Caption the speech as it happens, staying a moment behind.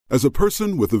As a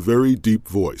person with a very deep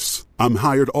voice, I'm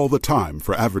hired all the time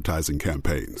for advertising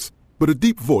campaigns. But a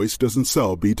deep voice doesn't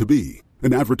sell B2B,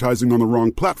 and advertising on the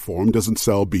wrong platform doesn't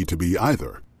sell B2B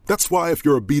either. That's why if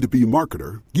you're a B2B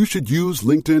marketer, you should use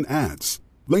LinkedIn ads.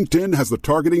 LinkedIn has the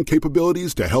targeting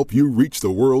capabilities to help you reach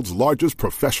the world's largest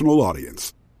professional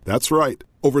audience. That's right,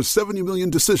 over 70 million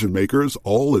decision makers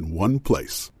all in one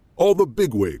place. All the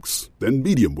big wigs, then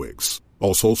medium wigs,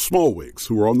 also small wigs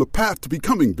who are on the path to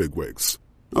becoming big wigs.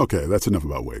 Okay, that's enough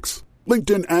about wigs.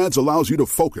 LinkedIn ads allows you to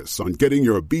focus on getting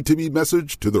your B2B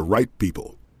message to the right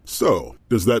people. So,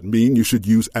 does that mean you should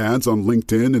use ads on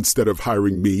LinkedIn instead of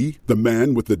hiring me, the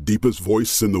man with the deepest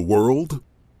voice in the world?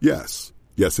 Yes.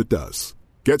 Yes, it does.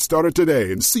 Get started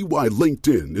today and see why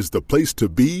LinkedIn is the place to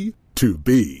be to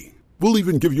be. We'll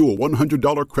even give you a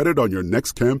 $100 credit on your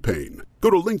next campaign. Go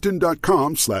to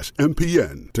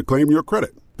linkedin.com/MPN to claim your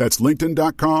credit. That's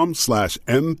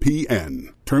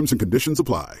linkedin.com/MPN. Terms and conditions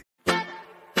apply.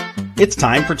 It's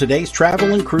time for today's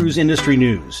travel and cruise industry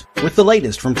news. With the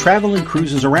latest from travel and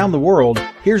cruises around the world,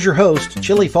 here's your host,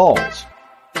 Chillie Falls.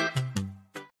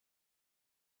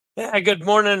 Yeah, good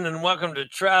morning and welcome to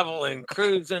Travel and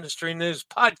Cruise Industry News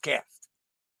Podcast.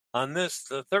 On this,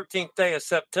 the 13th day of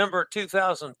September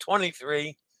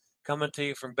 2023, coming to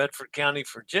you from Bedford County,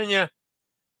 Virginia,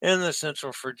 in the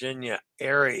Central Virginia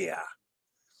area.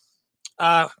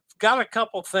 Got a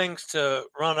couple things to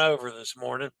run over this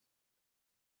morning.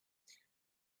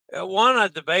 One, I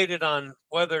debated on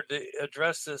whether to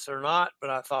address this or not, but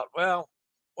I thought, well,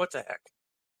 what the heck?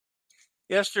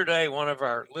 Yesterday, one of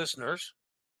our listeners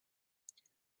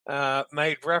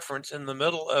made reference in the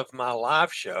middle of my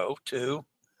live show to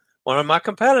one of my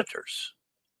competitors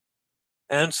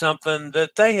and something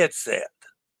that they had said.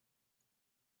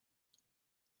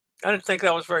 I didn't think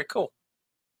that was very cool.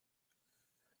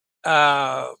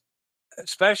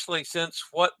 Especially since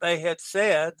what they had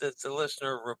said that the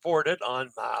listener reported on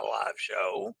my live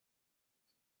show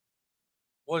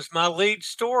was my lead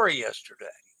story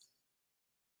yesterday.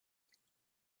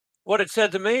 What it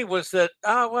said to me was that,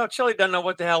 well, Chillie doesn't know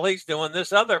what the hell he's doing.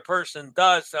 This other person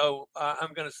does, so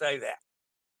I'm going to say that.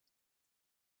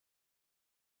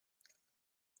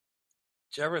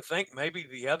 Did you ever think maybe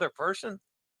the other person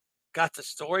got the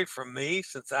story from me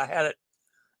since I had it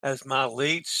as my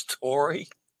lead story?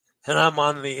 And I'm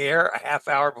on the air a half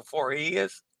hour before he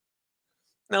is.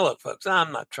 Now, look, folks,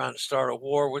 I'm not trying to start a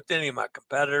war with any of my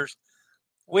competitors.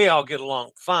 We all get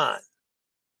along fine.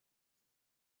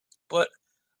 But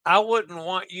I wouldn't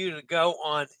want you to go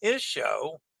on his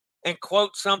show and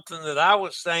quote something that I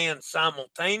was saying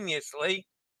simultaneously.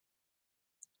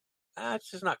 It's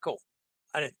just not cool.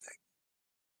 I didn't think.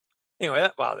 Anyway,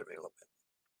 that bothered me a little bit.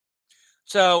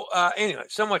 So, anyway,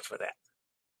 so much for that.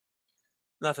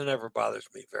 Nothing ever bothers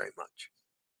me very much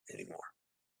anymore.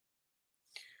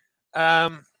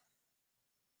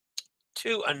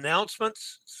 2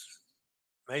 announcements,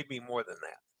 maybe more than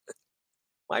that.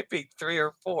 Might be 3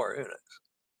 or 4, who knows?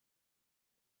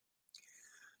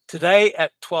 Today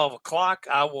at 12 o'clock,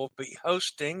 I will be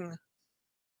hosting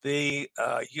the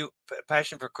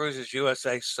Passion for Cruises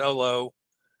USA Solo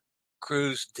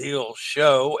Cruise Deal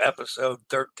Show, episode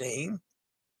 13.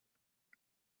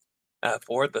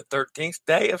 For the 13th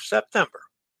day of September.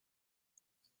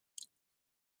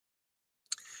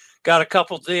 Got a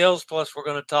couple deals, plus we're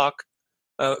going to talk,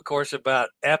 of course, about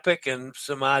Epic and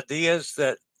some ideas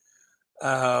that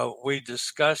we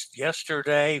discussed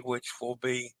yesterday, which will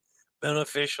be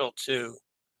beneficial to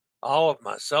all of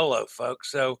my solo folks.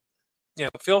 So,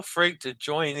 feel free to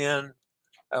join in,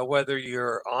 whether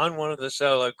you're on one of the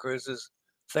solo cruises,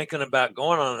 thinking about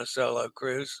going on a solo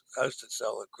cruise, hosted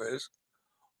solo cruise,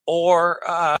 or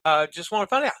just want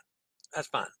to find out. That's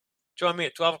fine. Join me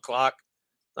at 12 o'clock.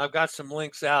 I've got some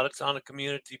links out. It's on a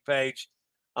community page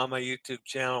on my YouTube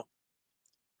channel.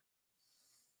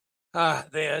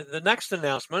 The next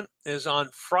announcement is on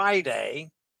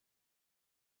Friday.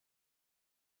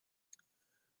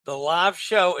 The live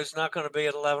show is not going to be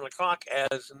at 11 o'clock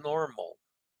as normal.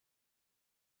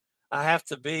 I have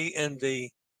to be in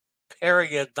the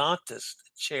periodontist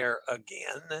chair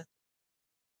again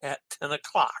at 10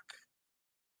 o'clock.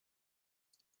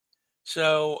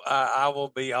 So I will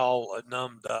be all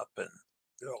numbed up and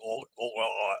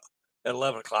at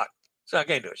 11 o'clock. So I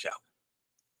can't do a show.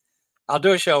 I'll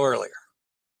do a show earlier.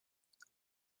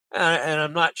 And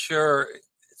I'm not sure.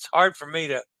 It's hard for me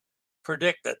to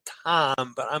predict the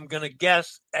time, but I'm going to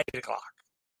guess 8 o'clock.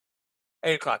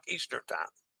 8 o'clock Eastern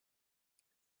time.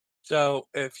 So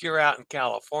if you're out in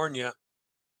California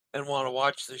and want to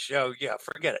watch the show, yeah,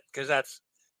 forget it. Because that's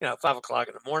 5 o'clock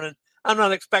in the morning. I'm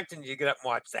not expecting you to get up and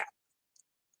watch that.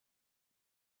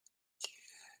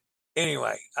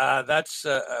 anyway, that's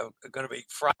going to be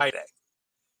Friday.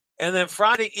 And then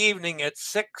Friday evening at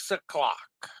 6 o'clock.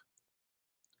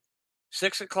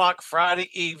 6 o'clock Friday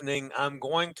evening, I'm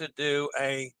going to do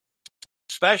a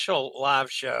special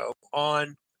live show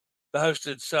on the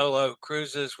hosted solo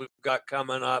cruises we've got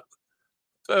coming up.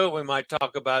 So we might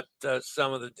talk about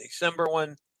some of the December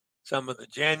one, some of the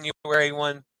January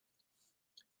one,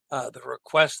 the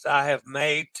request I have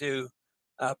made to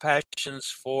Passions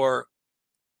for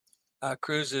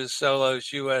Cruises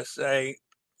Solos USA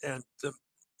and the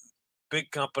big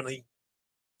company,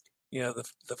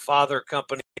 the father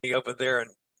company over there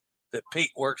and that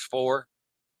Pete works for.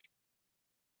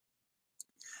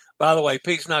 By the way,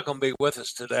 Pete's not going to be with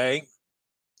us today.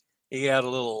 He had a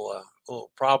little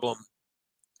problem.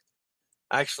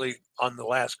 Actually, on the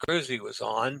last cruise he was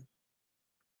on,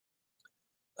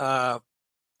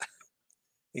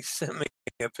 he sent me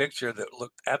a picture that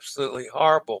looked absolutely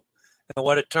horrible. And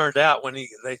what it turned out when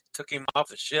they took him off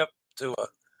the ship to a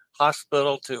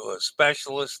hospital, to a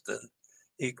specialist, and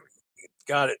he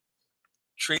got it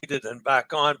treated and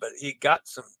back on, but he got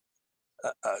some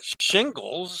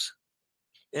shingles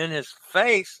in his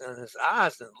face and his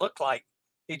eyes, and it looked like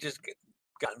he just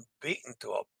gotten beaten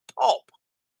to a pulp.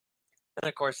 And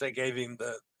of course, they gave him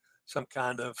some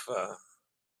kind of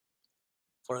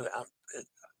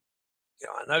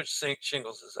I know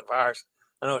shingles is a virus.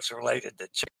 I know it's related to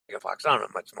chickenpox. I don't know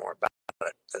much more about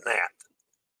it than that.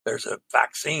 There's a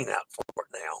vaccine out for it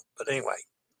now. But anyway,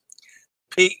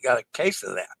 Pete got a case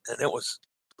of that, and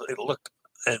it looked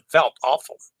and felt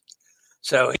awful.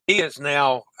 So he is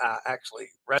now actually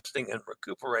resting and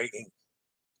recuperating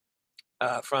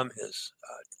from his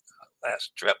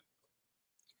last trip.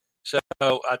 So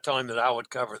I told him that I would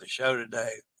cover the show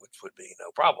today, which would be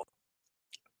no problem.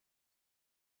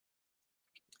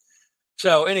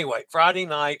 So anyway, Friday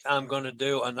night, I'm going to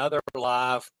do another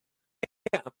live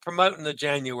promoting the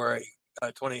January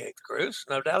 28th cruise.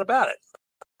 No doubt about it.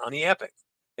 On the Epic.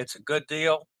 It's a good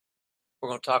deal. We're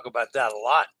going to talk about that a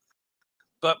lot.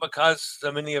 But because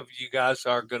so many of you guys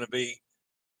are going to be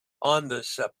on the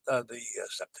September,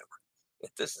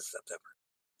 this is September,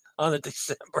 on the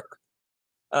December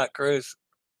cruise,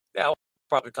 yeah, we'll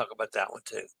probably talk about that one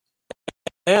too.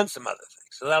 And some other things.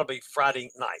 So that'll be Friday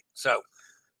night. So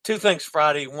 2 things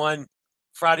Friday. One,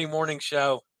 Friday morning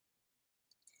show.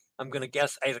 I'm going to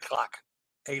guess 8 o'clock,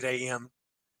 8 a.m.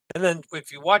 And then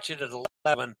if you watch it at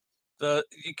 11,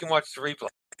 you can watch the replay.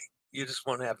 You just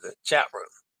want to have the chat room.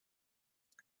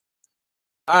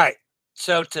 All right.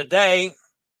 So today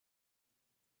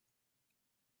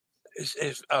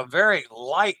is a very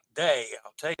light day.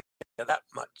 I'll tell you that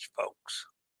much, folks.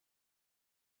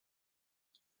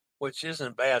 Which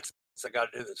isn't bad since I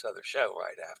got to do this other show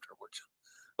right afterwards.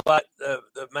 But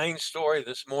the main story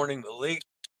this morning, the lead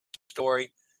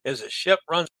story, is a ship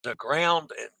runs aground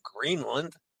in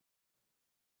Greenland.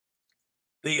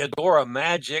 The Adora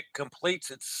Magic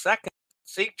completes its second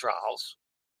sea trials.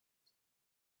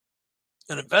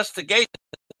 An investigation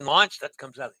launched that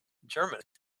comes out of Germany.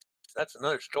 That's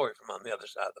another story from on the other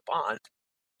side of the pond.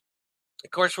 Of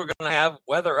course, we're going to have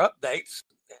weather updates.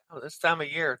 This time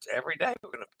of year, it's every day. We're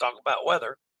going to talk about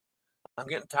weather. I'm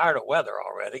getting tired of weather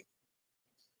already.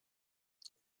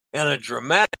 And a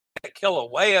dramatic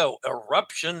Kilauea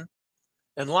eruption,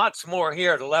 and lots more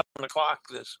here at 11 o'clock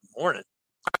this morning.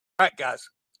 All right, guys.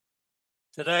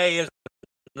 Today is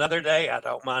another day. I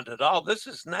don't mind at all. This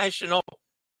is National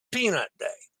Peanut Day.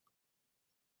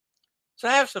 So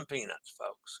have some peanuts,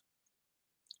 folks.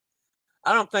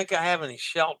 I don't think I have any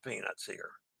shelled peanuts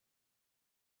here.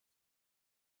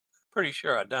 Pretty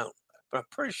sure I don't. But I'm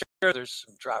pretty sure there's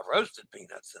some dry roasted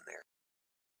peanuts in there,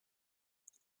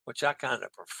 which I kind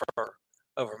of prefer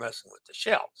over messing with the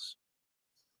shells.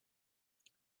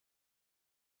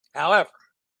 However,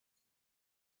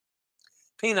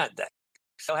 Peanut Day.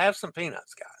 So have some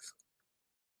peanuts, guys.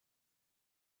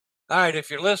 All right, if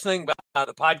you're listening by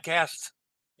the podcast,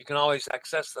 you can always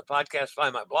access the podcast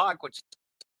via my blog, which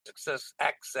is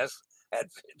Access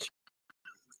Adventure.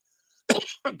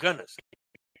 Goodness.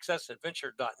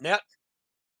 AccessAdventure.net,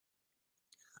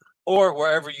 or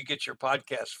wherever you get your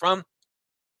podcast from.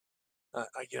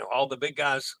 All the big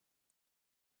guys,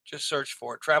 just search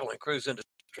for Travel and Cruise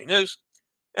Industry News,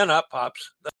 and up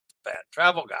pops the Fat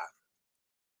Travel Guy.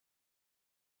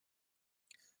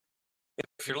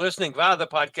 If you're listening via the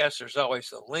podcast, there's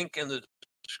always a link in the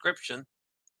description,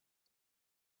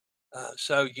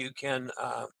 so you can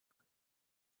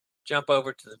jump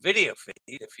over to the video feed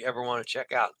if you ever want to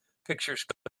check out pictures,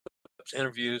 clips,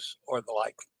 interviews, or the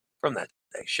like from that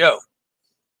day's show.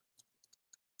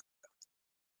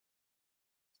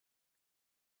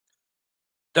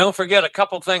 Don't forget a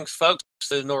couple things, folks.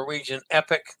 The Norwegian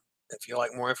Epic, if you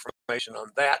like more information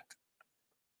on that.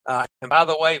 And by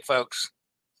the way, folks,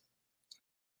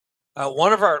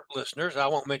 one of our listeners, I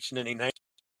won't mention any names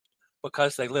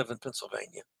because they live in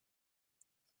Pennsylvania,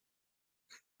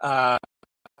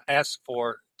 asked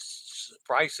for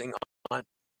pricing on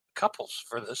couples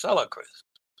for the solo cruise,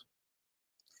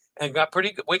 and we got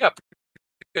pretty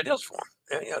good deals for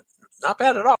them. Not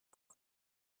bad at all.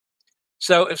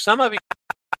 So if some of you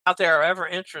out there are ever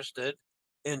interested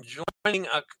in joining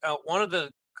one of the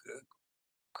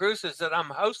cruises that I'm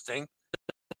hosting,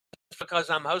 because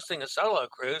I'm hosting a solo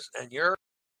cruise and you're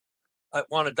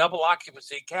want a double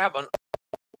occupancy cabin,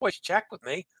 always check with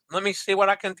me. Let me see what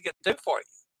I can do for you.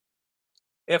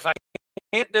 If I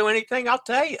can't do anything, I'll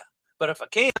tell you. But if I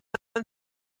can,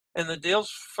 and the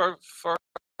deals for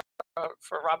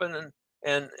Robin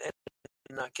and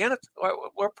Kenneth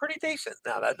were pretty decent.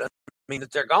 Now that doesn't mean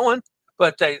that they're going,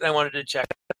 but they wanted to check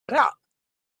it out.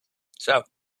 So,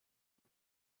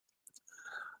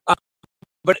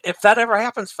 but if that ever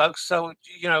happens, folks, so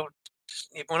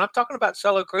when I'm talking about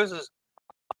solo cruises,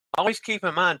 always keep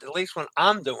in mind, at least when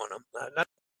I'm doing them,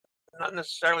 not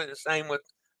necessarily the same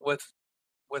with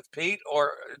Pete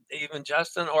or even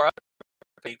Justin or other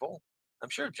people. I'm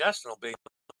sure Justin will be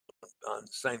on the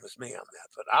same as me on that,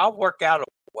 but I'll work out a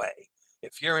way.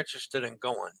 If you're interested in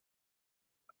going,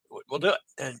 we'll do it,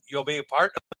 and you'll be a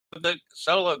part of the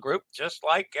solo group just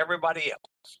like everybody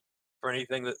else for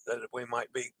anything that we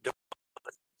might be doing.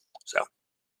 So,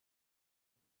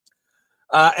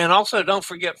 and also don't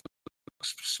forget,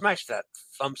 smash that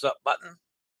thumbs up button.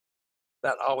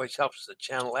 That always helps the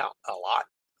channel out a lot.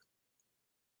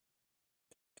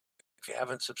 If you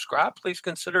haven't subscribed, please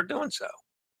consider doing so.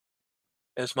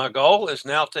 As my goal is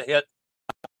now to hit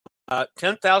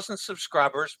 10,000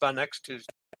 subscribers by next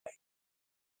Tuesday.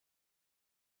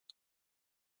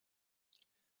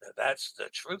 Now, that's the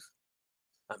truth.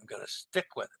 I'm going to stick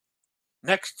with it.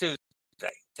 Next Tuesday,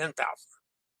 10,000.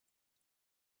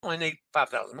 Only need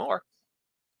 5,000 more.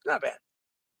 Not bad.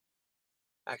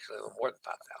 Actually, a little more than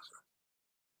 5,000.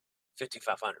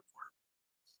 5,500 more.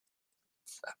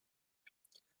 So,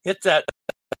 hit that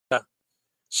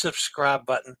subscribe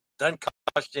button. Doesn't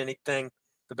cost you anything.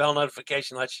 The bell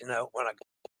notification lets you know when I go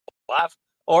live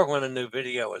or when a new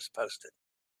video is posted.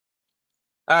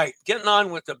 All right, getting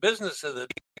on with the business of the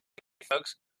day,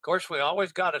 folks. Of course, we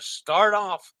always got to start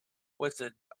off with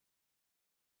the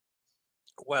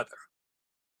weather.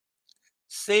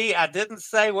 See, I didn't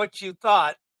say what you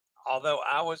thought, although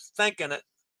I was thinking it.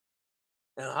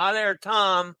 And Hot Air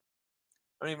Tom,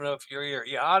 I don't even know if you're here.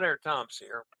 Yeah, Hot Air Tom's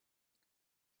here.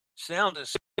 Sound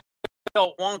is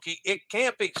still wonky. It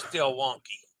can't be still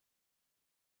wonky.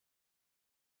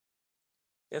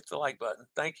 Hit the like button.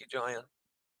 Thank you, Joanne.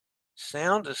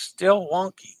 Sound is still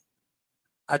wonky.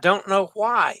 I don't know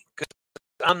why, because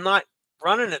I'm not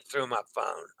running it through my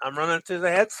phone. I'm running it through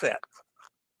the headset.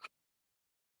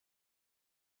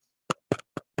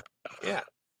 Yeah.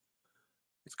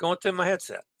 It's going through my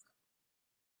headset.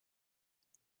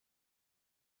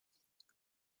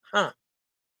 Huh.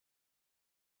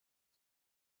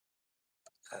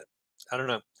 I don't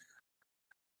know.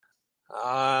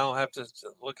 I'll have to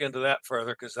look into that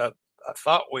further because I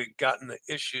thought we'd gotten the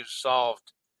issues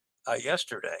solved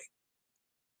yesterday.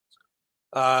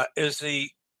 Is the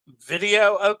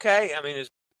video okay? I mean, is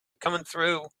it coming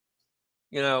through,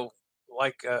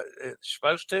 like it's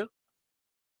supposed to?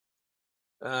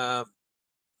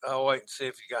 I'll wait and see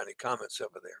if you got any comments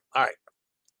over there. All right.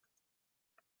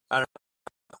 I don't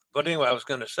know. But anyway, I was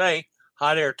going to say,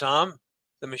 Hot Air Tom,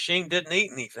 the machine didn't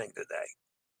eat anything today,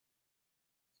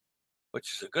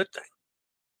 which is a good thing.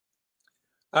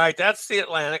 All right, that's the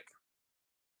Atlantic,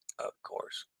 of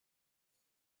course.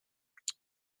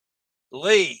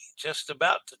 Lee, just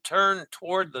about to turn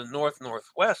toward the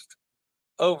north-northwest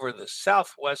over the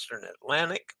southwestern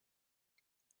Atlantic.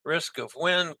 Risk of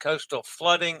wind, coastal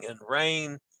flooding, and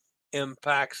rain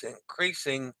impacts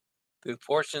increasing through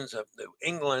portions of New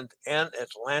England and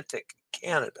Atlantic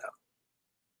Canada.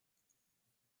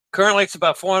 Currently, it's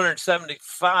about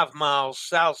 475 miles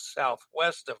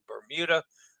south-southwest of Bermuda.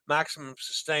 Maximum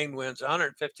sustained winds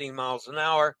 115 miles an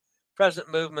hour. Present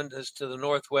movement is to the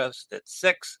northwest at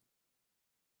 6.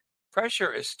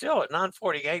 Pressure is still at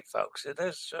 948, folks. It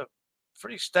is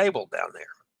pretty stable down there.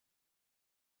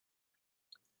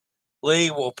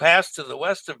 Lee will pass to the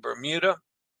west of Bermuda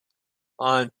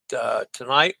on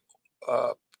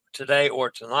today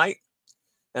or tonight,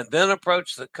 and then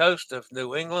approach the coast of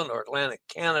New England or Atlantic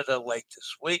Canada late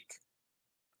this week.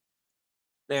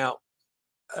 Now,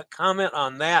 a comment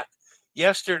on that.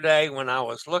 Yesterday, when I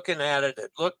was looking at it,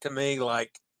 it looked to me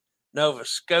like Nova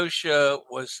Scotia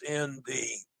was in the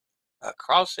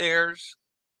crosshairs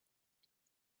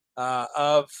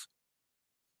of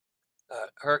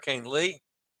Hurricane Lee.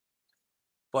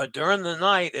 But during the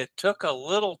night, it took a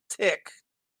little tick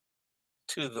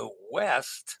to the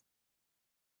west,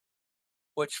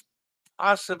 which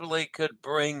possibly could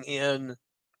bring in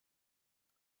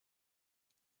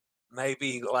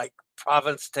maybe like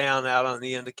Provincetown out on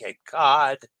the end of Cape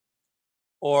Cod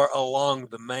or along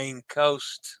the Maine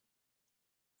coast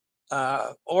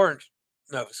or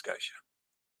Nova Scotia.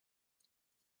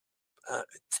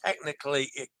 Technically,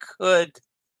 it could,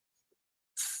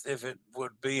 if it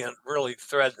would be really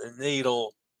thread the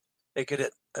needle, it could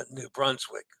hit New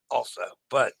Brunswick also,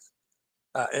 but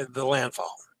the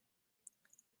landfall.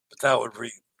 But that would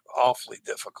be awfully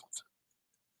difficult.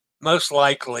 Most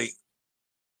likely,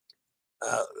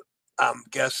 I'm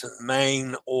guessing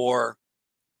Maine or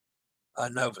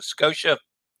Nova Scotia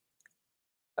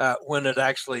when it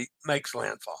actually makes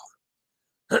landfall.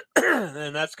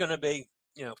 And that's going to be,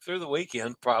 through the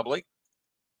weekend probably.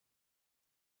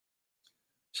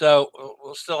 So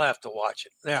we'll still have to watch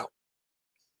it. Now,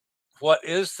 what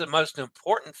is the most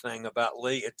important thing about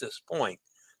Lee at this point?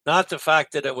 Not the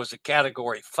fact that it was a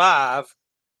Category 5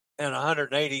 and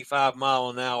 185 mile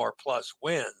an hour plus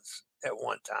winds at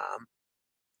one time,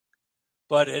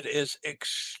 but it is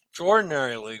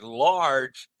extraordinarily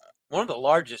large, one of the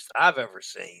largest I've ever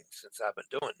seen since I've been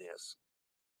doing this.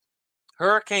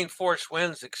 Hurricane force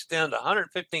winds extend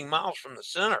 115 miles from the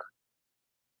center.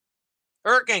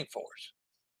 Hurricane force.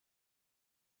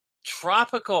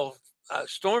 Tropical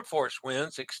storm force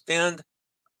winds extend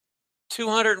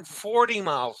 240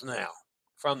 miles now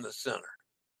from the center.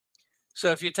 So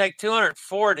if you take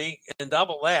 240 and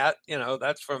double that,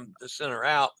 that's from the center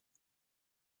out.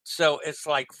 So it's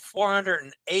like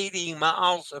 480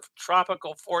 miles of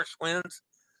tropical force winds.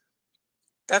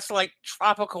 That's like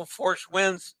tropical force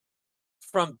winds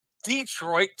from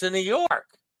Detroit to New York.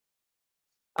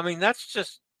 I mean, that's a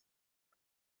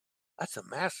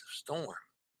massive storm.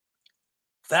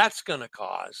 That's going to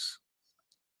cause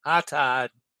high tide,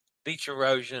 beach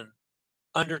erosion,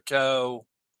 undertow,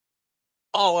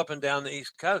 all up and down the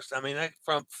East Coast. I mean,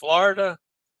 from Florida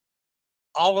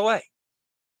all the way.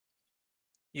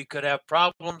 You could have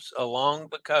problems along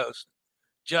the coast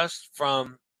just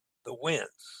from the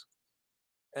winds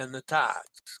and the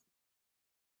tides.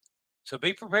 So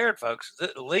be prepared, folks.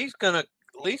 Lee's going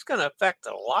to affect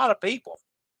a lot of people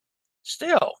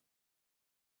still.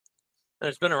 And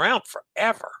it's been around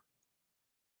forever.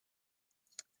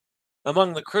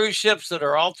 Among the cruise ships that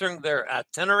are altering their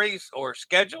itineraries or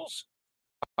schedules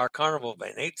are Carnival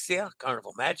Venezia,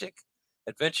 Carnival Magic,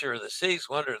 Adventure of the Seas,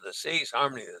 Wonder of the Seas,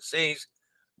 Harmony of the Seas,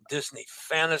 Disney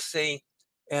Fantasy,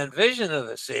 and Vision of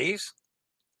the Seas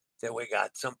that we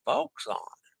got some folks on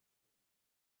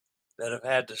that have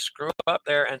had to screw up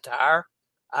their entire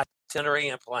itinerary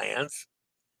and plans.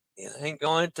 It ain't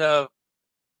going to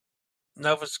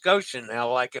Nova Scotia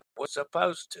now like it was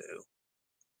supposed to.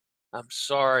 I'm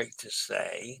sorry to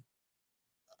say.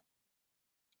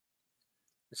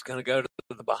 It's going to go to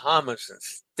the Bahamas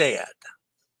instead.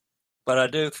 But I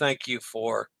do thank you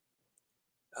for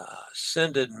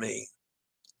sending me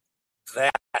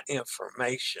that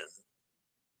information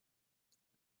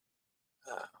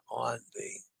on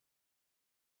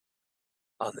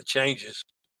the changes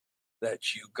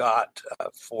that you got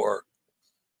for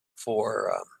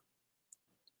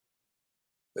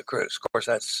the cruise. Of course,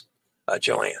 that's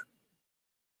Joanne.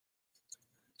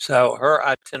 So her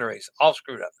itinerary is all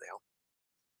screwed up now.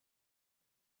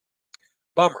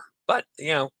 Bummer. But,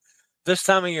 this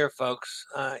time of year, folks,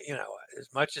 as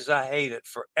much as I hate it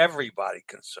for everybody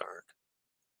concerned,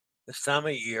 this time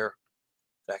of year,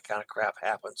 that kind of crap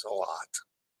happens a lot.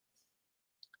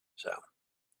 So,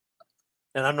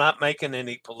 and I'm not making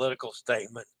any political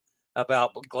statement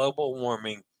about global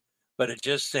warming, but it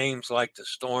just seems like the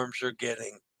storms are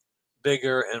getting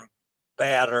bigger and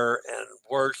badder and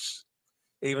worse,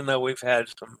 even though we've had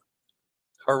some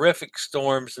horrific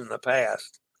storms in the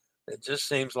past. It just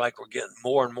seems like we're getting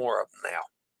more and more of them now.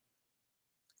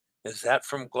 Is that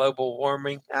from global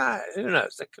warming? Who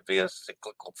knows? It could be a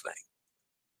cyclical thing.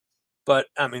 But,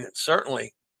 I mean, it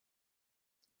certainly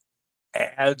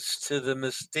adds to the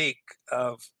mystique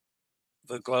of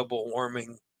the global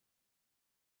warming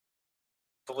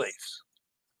beliefs.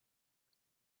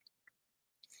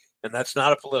 And that's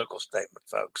not a political statement,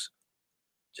 folks.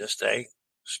 Just a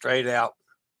straight out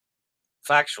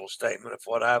factual statement of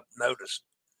what I've noticed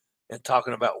in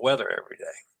talking about weather every day.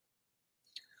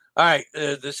 All right,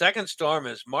 the second storm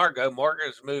is Margot. Margot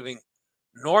is moving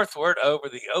northward over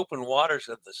the open waters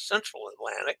of the central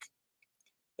Atlantic.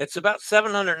 It's about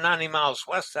 790 miles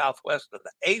west-southwest of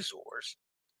the Azores.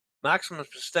 Maximum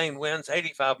sustained winds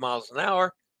 85 miles an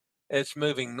hour. It's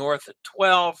moving north at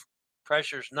 12.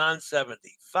 Pressure's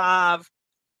 975.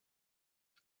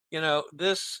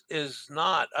 This is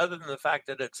not, other than the fact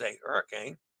that it's a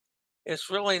hurricane, it's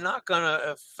really not going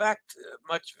to affect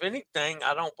much of anything,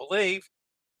 I don't believe,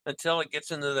 until it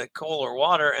gets into the cooler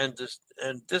water and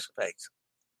dissipates.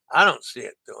 I don't see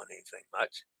it doing anything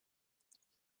much.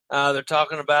 They're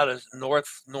talking about a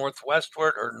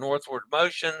northwestward or northward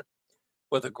motion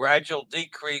with a gradual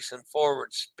decrease in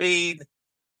forward speed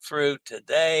through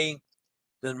today.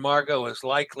 Then Margot is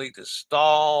likely to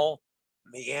stall,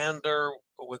 meander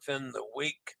within the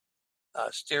weak,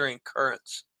 steering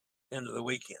currents into the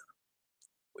weekend,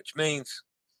 which means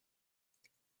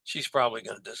she's probably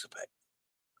going to dissipate.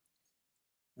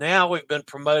 Now we've been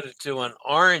promoted to an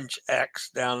orange X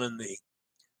down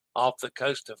off the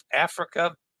coast of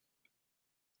Africa.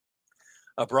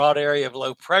 A broad area of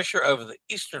low pressure over the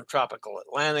eastern tropical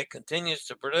Atlantic continues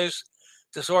to produce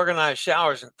disorganized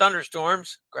showers and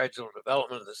thunderstorms. Gradual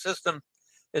development of the system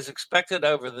is expected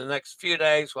over the next few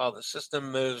days while the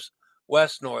system moves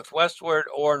west-northwestward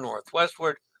or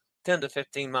northwestward 10 to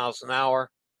 15 miles an hour,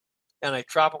 and a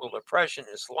tropical depression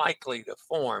is likely to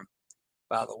form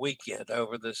by the weekend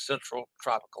over the central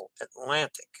tropical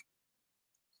Atlantic.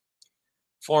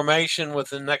 Formation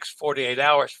within the next 48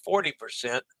 hours,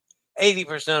 40%,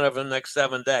 80% over the next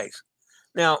 7 days.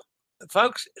 Now,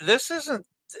 folks, this isn't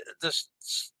the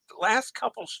last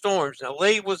couple storms. Now,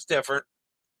 Lee was different,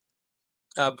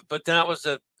 but that was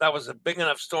a big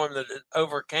enough storm that it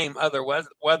overcame other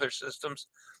weather systems.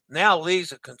 Now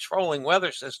Lee's a controlling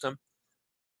weather system.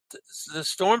 The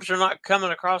storms are not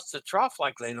coming across the trough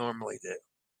like they normally do.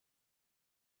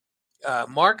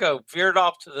 Margot veered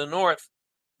off to the north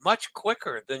much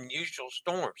quicker than usual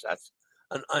storms. That's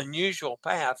an unusual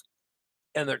path.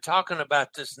 And they're talking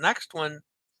about this next one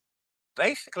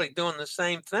basically doing the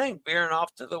same thing, veering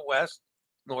off to the west,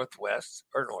 northwest,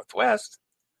 or northwest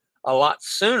a lot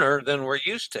sooner than we're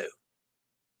used to.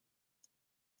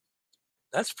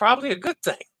 That's probably a good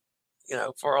thing,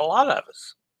 for a lot of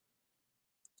us.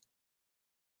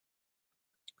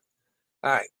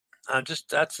 All right.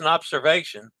 That's an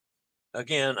observation.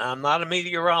 Again, I'm not a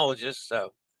meteorologist,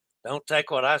 so don't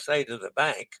take what I say to the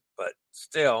bank, but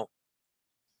still,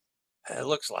 it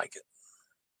looks like it.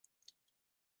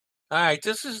 All right,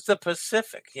 this is the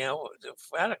Pacific. We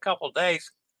had a couple of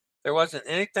days, there wasn't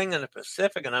anything in the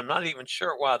Pacific, and I'm not even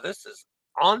sure why this is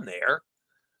on there.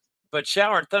 But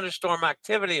shower and thunderstorm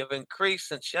activity have increased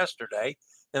since yesterday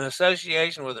in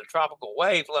association with a tropical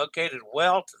wave located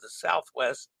well to the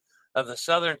southwest of the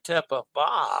southern tip of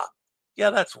Baja.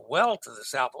 Yeah, that's well to the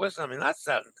southwest. I mean, that's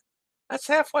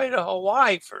halfway to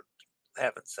Hawaii, for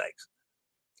heaven's sakes.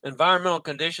 Environmental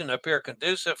conditions appear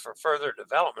conducive for further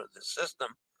development of the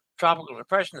system. Tropical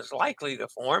depression is likely to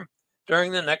form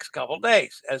during the next couple of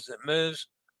days as it moves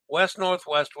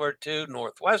west-northwestward to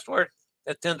northwestward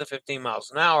at 10 to 15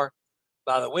 miles an hour.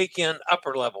 By the weekend,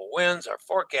 upper-level winds are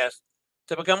forecast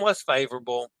to become less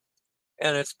favorable,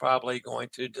 and it's probably going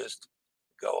to just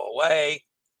go away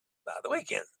by the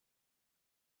weekend.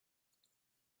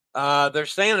 They're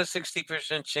saying a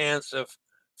 60% chance of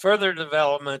further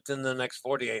development in the next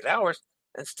 48 hours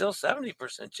and still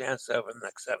 70% chance over the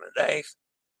next 7 days.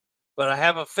 But I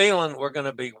have a feeling we're going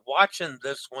to be watching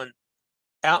this one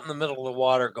out in the middle of the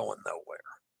water going nowhere.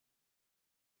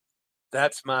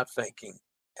 That's my thinking,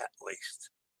 at least.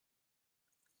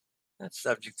 That's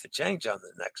subject to change on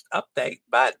the next update,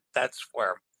 but that's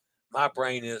where my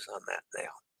brain is on that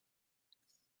now.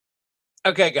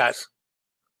 Okay, guys.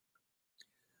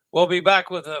 We'll be back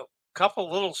with a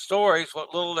couple little stories,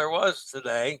 what little there was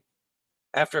today,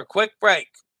 after a quick break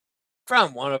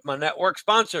from one of my network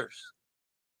sponsors.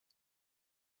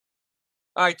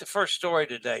 All right, the first story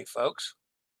today, folks.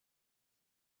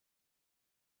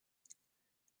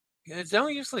 You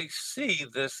don't usually see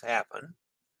this happen.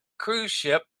 Cruise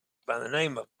ship by the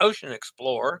name of Ocean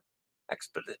Explorer,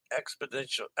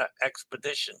 expedition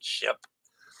ship,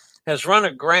 has run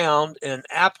aground in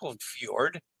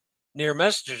Applefjord near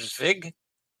Mestersvig.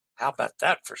 How about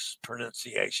that for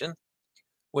pronunciation?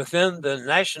 Within the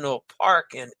national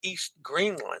park in East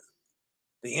Greenland.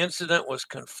 The incident was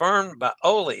confirmed by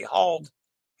Ole Hald,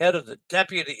 head of the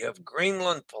Deputy of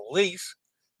Greenland Police,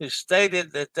 who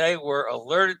stated that they were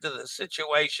alerted to the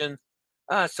situation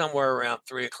somewhere around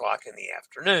 3 o'clock in the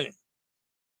afternoon.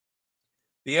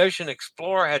 The Ocean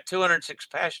Explorer had 206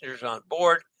 passengers on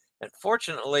board, and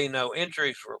fortunately no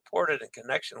injuries were reported in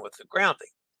connection with the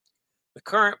grounding. The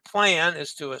current plan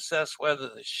is to assess whether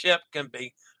the ship can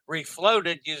be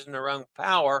refloated using their own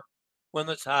power when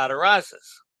the tide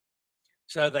arises.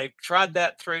 So they tried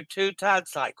that through 2 tide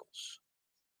cycles,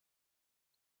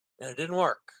 and it didn't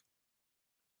work.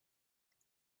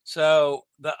 So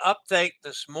the update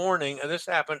this morning, and this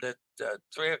happened at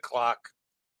 3 o'clock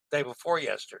day before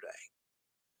yesterday.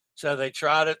 So they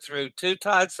tried it through 2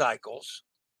 tide cycles,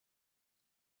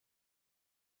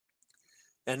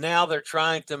 and now they're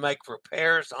trying to make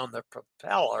repairs on the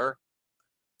propeller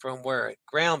from where it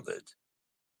grounded.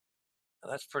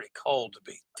 Now, that's pretty cold to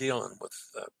be dealing with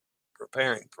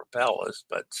repairing propellers,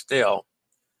 but still,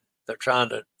 they're trying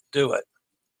to do it.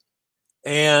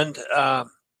 And the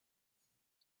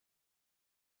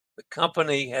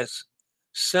company has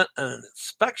sent an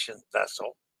inspection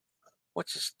vessel,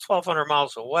 which is 1,200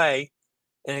 miles away,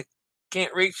 and it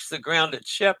can't reach the grounded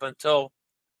ship until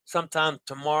sometime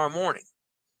tomorrow morning.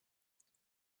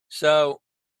 So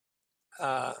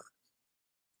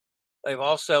they've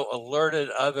also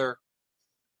alerted other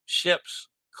ships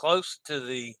close to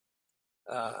the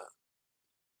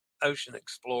Ocean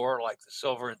Explorer, like the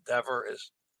Silver Endeavor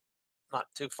is not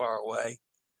too far away,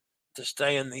 to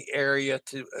stay in the area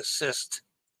to assist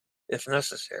if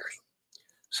necessary.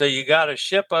 So you got a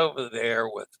ship over there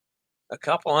with a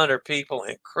couple hundred people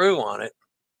and crew on it.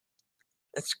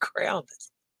 It's grounded.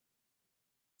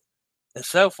 And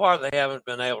so far, they haven't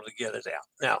been able to get it out.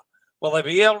 Now, will they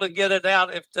be able to get it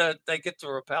out if they get the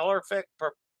propeller fixed?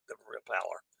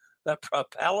 The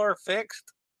propeller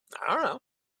fixed? I don't know.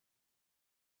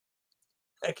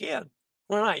 Again,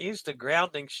 we're not used to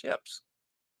grounding ships.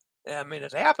 I mean,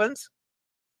 it happens.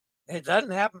 It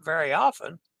doesn't happen very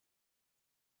often.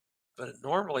 But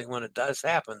normally when it does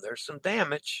happen, there's some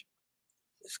damage.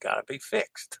 It's got to be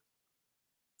fixed.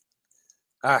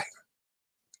 All right.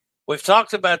 We've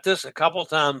talked about this a couple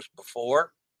times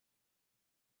before.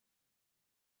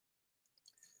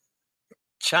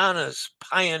 China's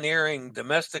pioneering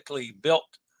domestically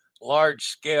built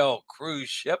large-scale cruise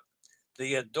ship,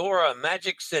 the Adora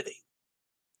Magic City,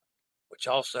 which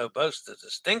also boasts the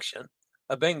distinction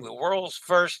of being the world's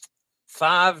first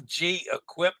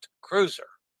 5G-equipped cruiser,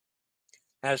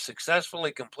 has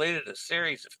successfully completed a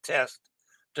series of tests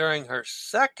during her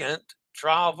second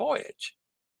trial voyage.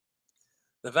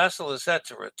 The vessel is set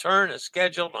to return as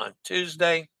scheduled on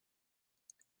Tuesday.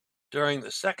 During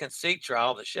the second sea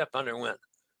trial, the ship underwent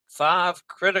 5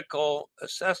 critical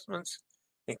assessments,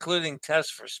 including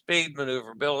tests for speed,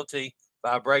 maneuverability,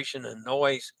 vibration, and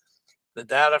noise. The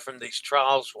data from these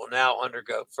trials will now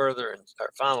undergo further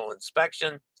final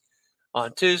inspection.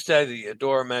 On Tuesday, the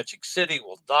Adora Magic City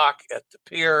will dock at the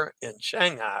pier in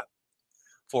Shanghai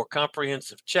for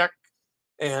comprehensive check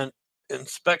and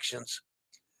inspections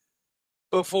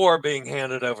before being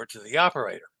handed over to the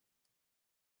operator.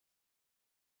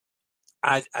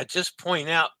 I just point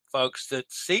out, folks,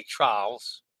 that sea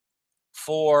trials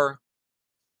for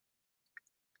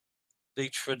the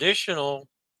traditional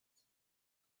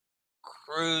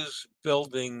cruise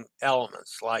building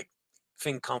elements like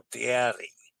Fincantieri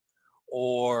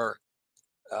or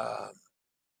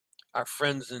our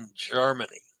friends in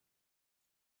Germany,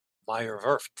 Meyer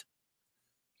Werft,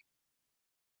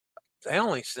 they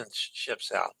only send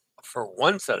ships out for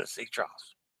one set of sea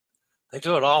trials. They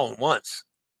do it all at once.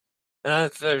 And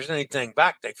if there's anything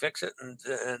back, they fix it, and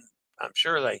I'm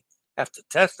sure they have to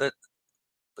test it,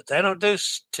 but they don't do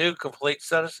 2 complete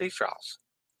set of sea trials.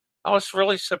 I was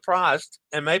really surprised,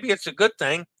 and maybe it's a good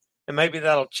thing, and maybe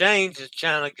that'll change as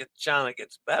China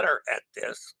gets better at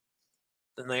this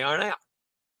than they are now.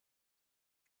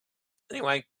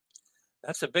 Anyway,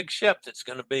 that's a big ship that's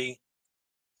going to be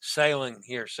sailing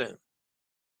here soon.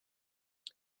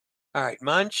 All right,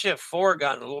 Mein Schiff 4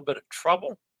 got in a little bit of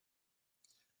trouble.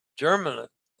 German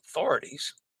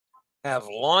authorities have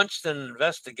launched an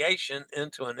investigation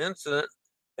into an incident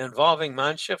involving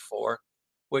Mein Schiff 4,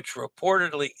 which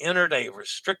reportedly entered a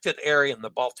restricted area in the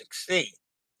Baltic Sea.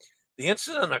 The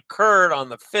incident occurred on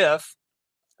the 5th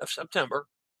of September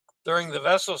during the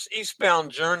vessel's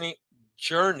eastbound journey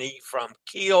from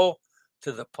Kiel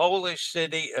to the Polish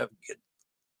city of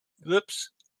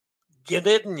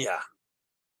Gdynia.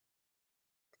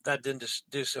 That didn't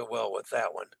do so well with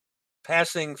that one.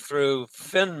 Passing through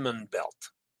Fehmarn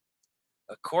Belt.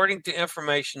 According to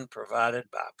information provided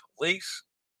by police,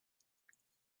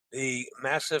 the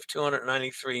massive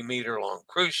 293-meter-long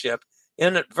cruise ship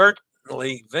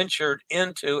inadvertently ventured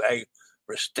into a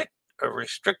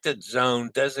restricted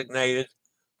zone designated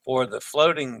for the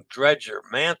floating dredger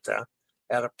Manta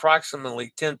at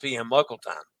approximately 10 p.m. local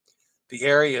time. The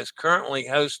area is currently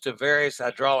host to various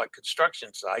hydraulic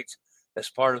construction sites as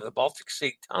part of the Baltic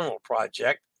Sea Tunnel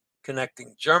project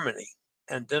connecting Germany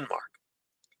and Denmark.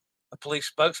 A police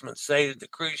spokesman stated the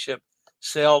cruise ship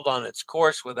sailed on its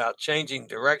course without changing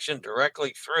direction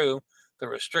directly through the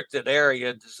restricted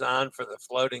area designed for the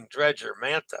floating dredger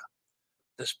Manta.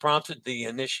 This prompted the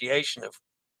initiation of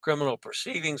criminal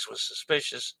proceedings with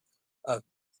suspicious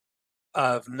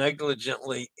of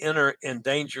negligently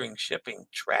endangering shipping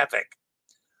traffic.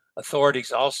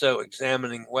 Authorities also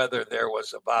examining whether there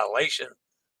was a violation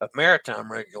of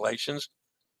maritime regulations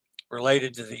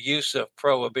related to the use of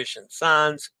prohibition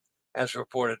signs, as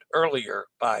reported earlier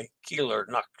by Keeler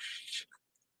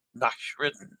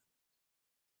Nachriden.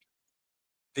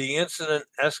 The incident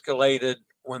escalated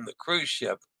when the cruise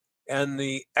ship and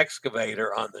the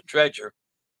excavator on the dredger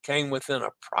came within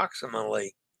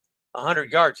approximately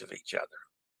 100 yards of each other.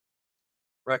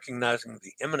 Recognizing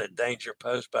the imminent danger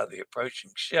posed by the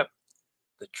approaching ship,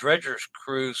 the dredger's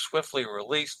crew swiftly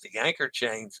released the anchor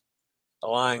chains,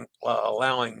 allowing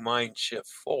Mein Schiff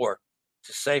 4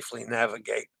 to safely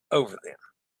navigate over them.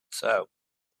 So,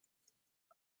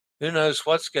 who knows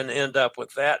what's going to end up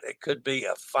with that? It could be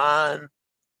a fine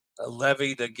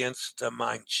levied against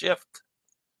Mein Schiff,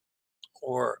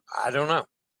 or I don't know.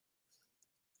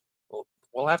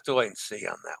 We'll have to wait and see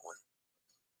on that one.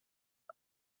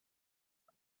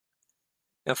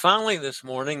 And finally, this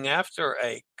morning, after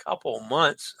a couple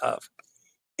months of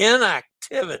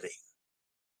inactivity,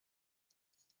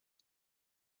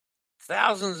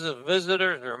 thousands of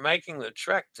visitors are making the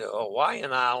trek to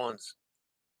Hawaiian Islands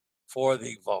for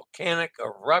the volcanic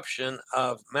eruption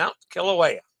of Mount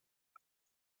Kilauea.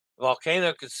 The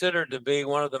volcano, considered to be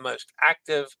one of the most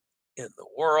active in the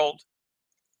world,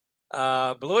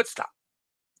 blew its top.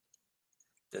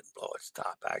 Didn't blow its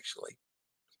top, actually.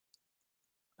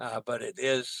 But it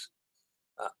is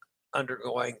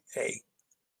undergoing a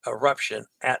eruption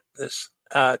at this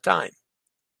time.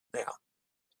 Now,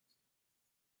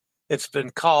 it's been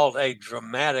called a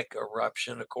dramatic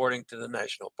eruption, according to the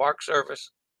National Park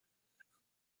Service.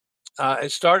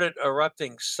 It started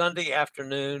erupting Sunday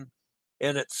afternoon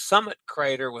in its summit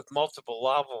crater with multiple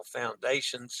lava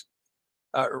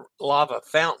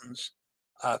fountains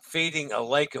feeding a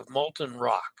lake of molten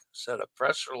rock, said a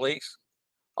press release.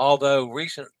 Although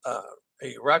recent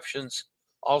eruptions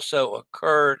also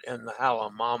occurred in the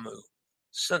Halemaumau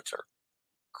Center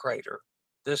crater,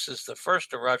 this is the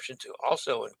first eruption to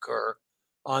also occur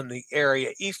on the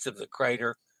area east of the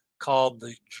crater called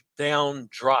the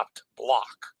Down-Dropped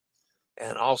Block,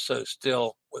 and also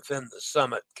still within the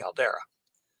summit caldera.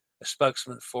 A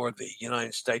spokesman for the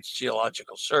United States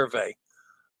Geological Survey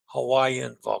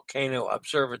Hawaiian Volcano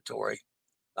Observatory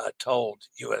told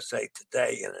USA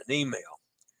Today in an email.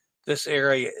 This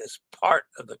area is part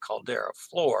of the caldera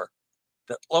floor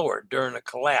that lowered during a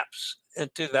collapse in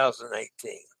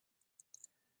 2018.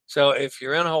 So if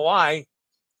you're in Hawaii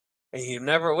and you've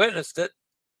never witnessed it,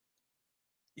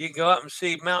 you can go up and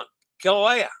see Mount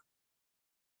Kilauea.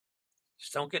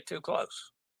 Just don't get too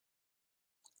close.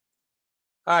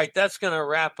 All right, that's going to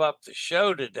wrap up the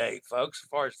show today, folks, as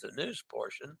far as the news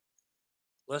portion.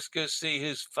 Let's go see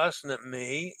who's fussing at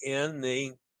me in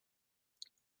the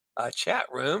chat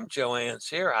room. Joanne's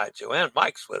here. Hi, Joanne.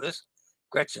 Mike's with us.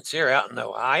 Gretchen's here out in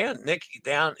Ohio. Nikki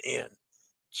down in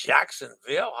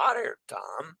Jacksonville. Hot air,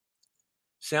 Tom.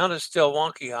 Sound is still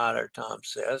wonky, hot air, Tom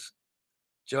says.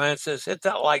 Joanne says, hit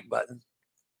that like button.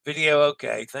 Video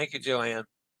okay. Thank you, Joanne.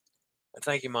 And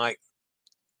thank you, Mike.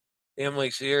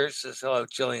 Emily's here. Says, hello,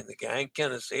 Chili and the gang.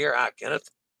 Kenneth's here. Hi, Kenneth.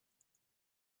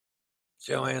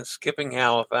 Joanne skipping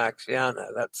Halifax. Yeah, I know.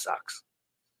 That sucks.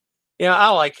 Yeah, I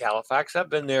like Halifax. I've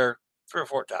been there 3 or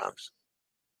 4 times.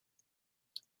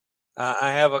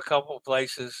 I have a couple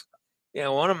places. You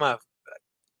know, one of my,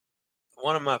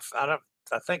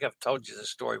 I think I've told you this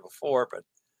story before, but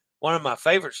one of my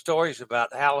favorite stories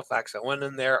about Halifax, I went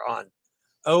in there on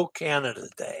O Canada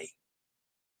Day.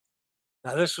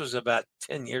 Now, this was about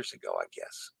 10 years ago, I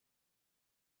guess,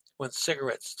 when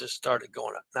cigarettes just started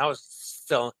going up. And I was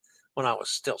still, when I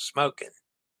was still smoking.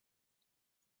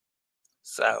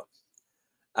 So,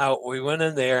 we went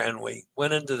in there and we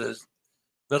went into the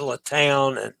middle of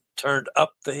town and turned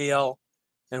up the hill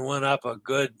and went up a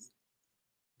good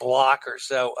block or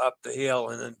so up the hill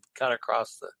and then cut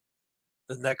across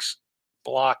the next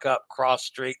block up Cross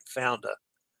Street, found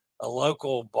a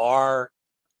local bar,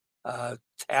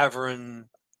 tavern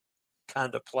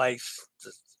kind of place,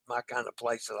 my kind of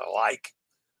place that I like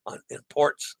in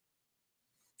Ports.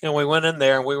 And we went in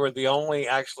there and we were the only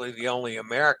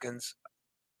Americans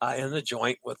in the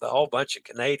joint with a whole bunch of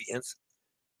Canadians.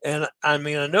 And I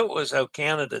mean, I knew it was O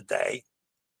Canada Day,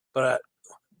 but I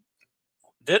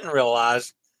didn't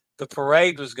realize the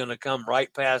parade was going to come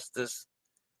right past this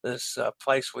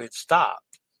place we had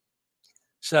stopped.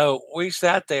 So we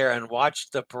sat there and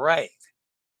watched the parade.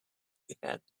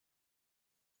 And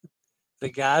the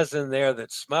guys in there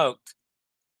that smoked,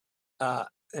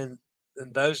 in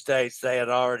those days,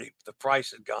 the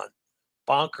price had gone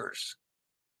bonkers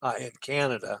in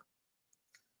Canada.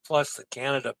 Plus,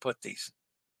 Canada put these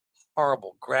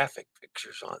horrible graphic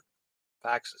pictures on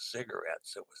packs of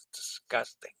cigarettes. It was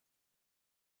disgusting.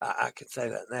 I can say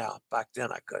that now. Back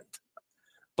then, I couldn't.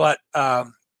 But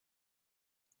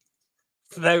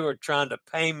they were trying to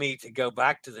pay me to go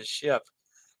back to the ship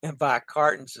and buy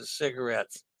cartons of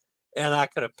cigarettes. And I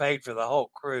could have paid for the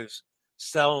whole cruise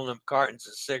selling them cartons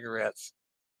of cigarettes,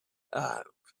 at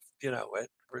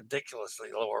ridiculously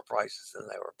lower prices than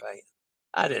they were paying.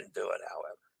 I didn't do it,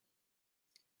 however.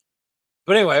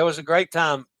 But anyway, it was a great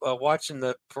time watching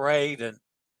the parade and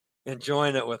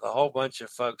enjoying it with a whole bunch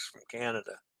of folks from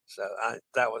Canada. So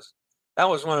that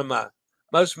was one of my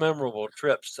most memorable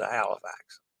trips to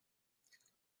Halifax.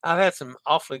 I've had some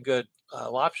awfully good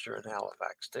lobster in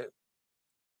Halifax too.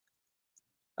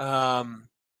 Hot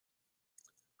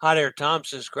Air Tom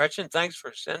says, Gretchen, thanks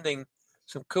for sending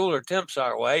some cooler temps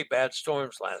our way. Bad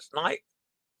storms last night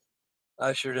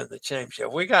ushered in the change. Yeah,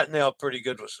 we got nailed pretty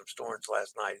good with some storms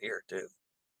last night here too.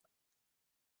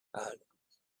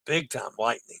 Big time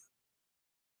lightning.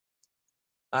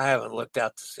 I haven't looked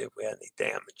out to see if we had any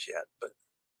damage yet, but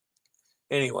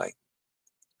anyway.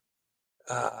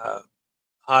 Hot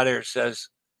Air says,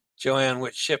 Joanne,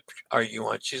 which ship are you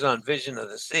on? She's on Vision of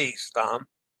the Seas, Tom.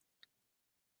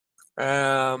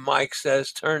 Mike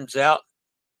says, turns out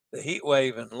the heat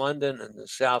wave in London and the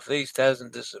southeast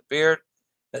hasn't disappeared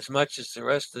as much as the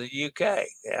rest of the UK.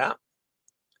 Yeah.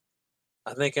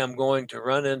 I think I'm going to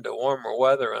run into warmer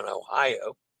weather in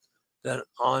Ohio than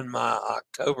on my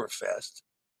Oktoberfest.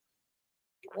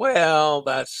 Well,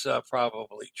 that's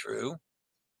probably true.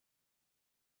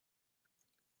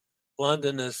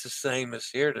 London is the same as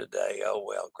here today. Oh,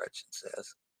 well, Gretchen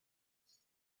says.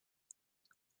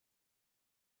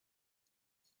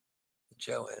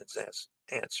 Joanne's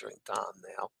answering Tom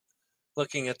now.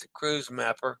 Looking at the cruise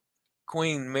mapper,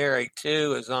 Queen Mary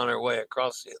 2 is on her way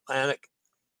across the Atlantic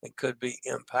and could be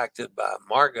impacted by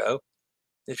Margot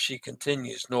if she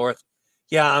continues north.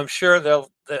 Yeah, I'm sure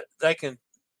they can.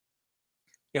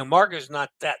 Margot's not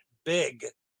that big,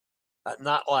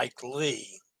 not like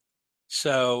Lee,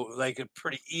 so they could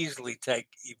pretty easily take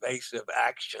evasive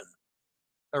action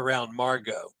around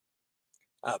Margot.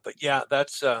 But yeah,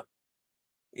 that's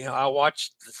I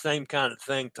watched the same kind of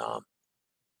thing, Tom.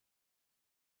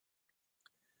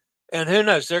 And who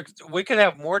knows? We could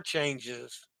have more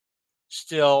changes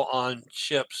still on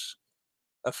ships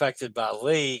affected by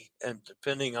Lee, and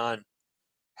depending on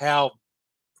how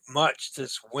much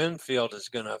this wind field is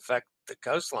going to affect the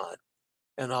coastline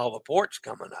and all the ports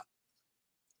coming up.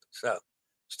 So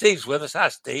Steve's with us. Hi,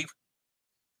 Steve.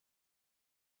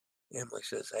 Emily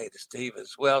says hey to Steve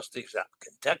as well. Steve's out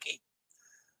in Kentucky,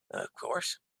 of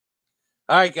course.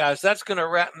 All right, guys, that's going to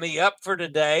wrap me up for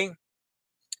today.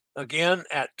 Again,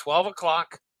 at 12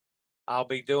 o'clock, I'll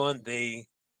be doing the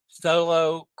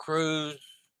solo cruise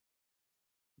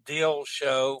deal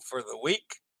show for the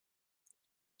week,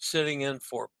 sitting in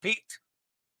for Pete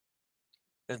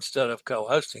instead of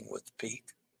co-hosting with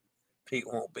Pete. Pete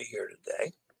won't be here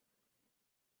today.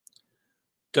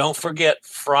 Don't forget,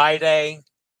 Friday,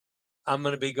 I'm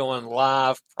going to be going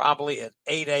live probably at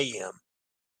 8 a.m.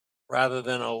 rather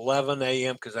than 11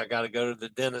 a.m. because I got to go to the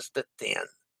dentist at 10,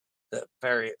 the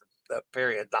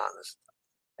periodontist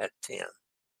at 10.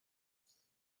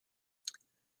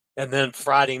 And then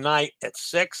Friday night at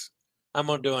 6, I'm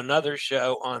going to do another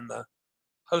show on the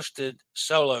hosted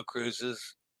solo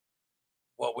cruises,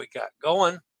 what we got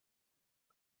going.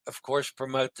 Of course,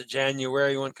 promote the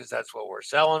January one because that's what we're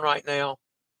selling right now.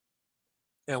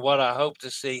 And what I hope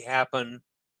to see happen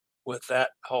with that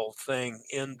whole thing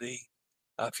in the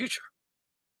future.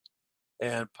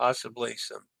 And possibly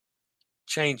some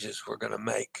changes we're going to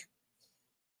make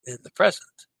in the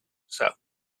present. So,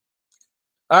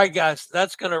 all right, guys,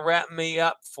 that's going to wrap me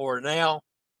up for now.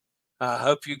 I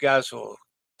hope you guys will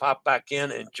pop back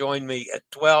in and join me at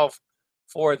 12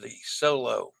 for the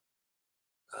solo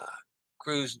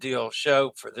cruise deal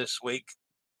show for this week.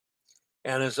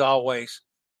 And as always,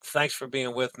 thanks for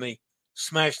being with me.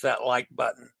 Smash that like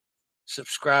button.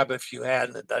 Subscribe if you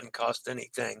hadn't. It doesn't cost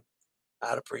anything.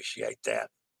 I'd appreciate that.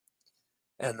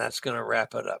 And that's going to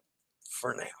wrap it up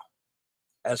for now.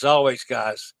 As always,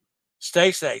 guys,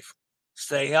 stay safe,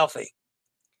 stay healthy,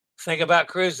 think about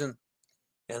cruising,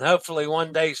 and hopefully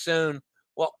one day soon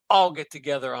we'll all get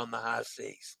together on the high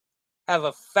seas. Have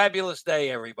a fabulous day,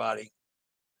 everybody.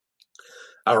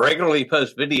 I regularly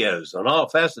post videos on all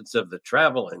facets of the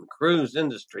travel and cruise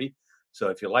industry, so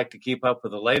if you'd like to keep up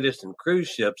with the latest in cruise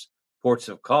ships, ports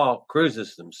of call,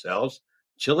 cruises themselves,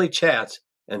 Chili chats,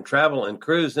 and travel and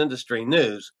cruise industry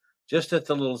news, just hit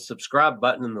the little subscribe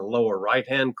button in the lower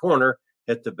right-hand corner,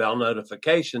 hit the bell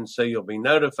notification so you'll be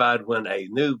notified when a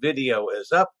new video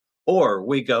is up or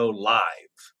we go live.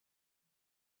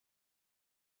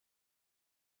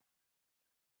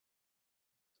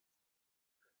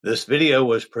 This video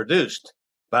was produced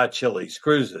by Chili's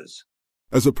Cruises.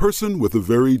 As a person with a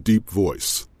very deep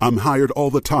voice, I'm hired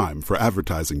all the time for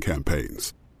advertising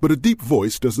campaigns. But a deep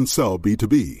voice doesn't sell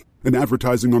B2B, and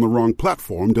advertising on the wrong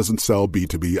platform doesn't sell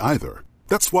B2B either.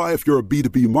 That's why if you're a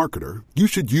B2B marketer, you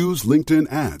should use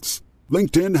LinkedIn ads.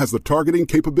 LinkedIn has the targeting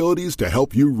capabilities to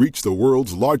help you reach the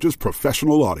world's largest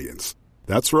professional audience.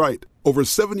 That's right, over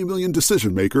 70 million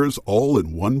decision makers all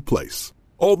in one place.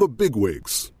 All the big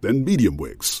wigs, then medium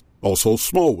wigs, also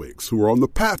small wigs who are on the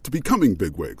path to becoming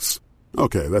big wigs.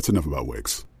 Okay, that's enough about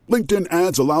wigs. LinkedIn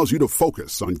ads allows you to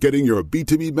focus on getting your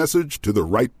B2B message to the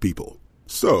right people.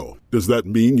 So, does that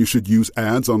mean you should use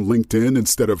ads on LinkedIn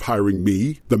instead of hiring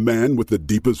me, the man with the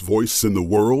deepest voice in the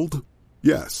world?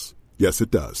 Yes. Yes,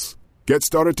 it does. Get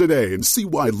started today and see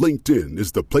why LinkedIn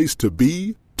is the place to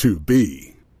be to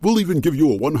be. We'll even give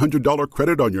you a $100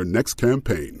 credit on your next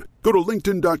campaign. Go to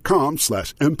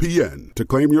linkedin.com/MPN to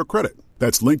claim your credit.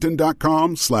 That's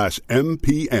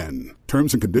linkedin.com/MPN.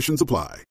 Terms and conditions apply.